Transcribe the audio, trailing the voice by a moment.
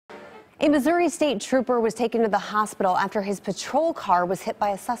A Missouri state trooper was taken to the hospital after his patrol car was hit by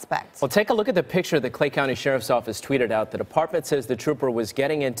a suspect. Well, take a look at the picture that Clay County Sheriff's Office tweeted out. The department says the trooper was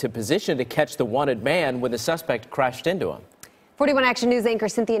getting into position to catch the wanted man when the suspect crashed into him. 41 Action News anchor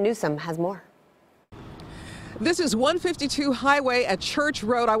Cynthia Newsom has more. This is 152 Highway at Church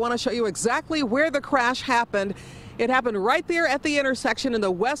Road. I want to show you exactly where the crash happened. It happened right there at the intersection in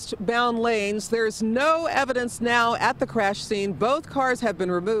the westbound lanes. There's no evidence now at the crash scene. Both cars have been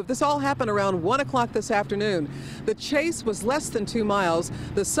removed. This all happened around 1 o'clock this afternoon. The chase was less than 2 miles.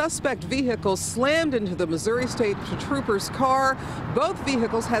 The suspect vehicle slammed into the Missouri State Trooper's car. Both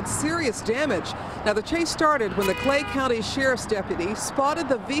vehicles had serious damage. Now, the chase started when the Clay County Sheriff's deputy spotted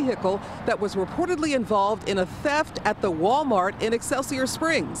the vehicle that was reportedly involved in a theft at the Walmart in Excelsior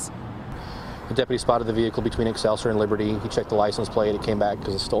Springs. The deputy spotted the vehicle between Excelsior and Liberty. He checked the license plate. It came back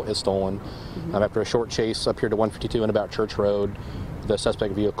because it's stolen. After a short chase up here to 152 and about Church Road, the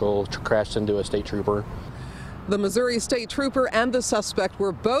suspect vehicle crashed into a state trooper. The Missouri State Trooper and the suspect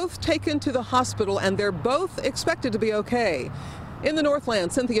were both taken to the hospital, and they're both expected to be okay. In the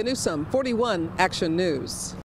Northland, Cynthia Newsom, 41 Action News.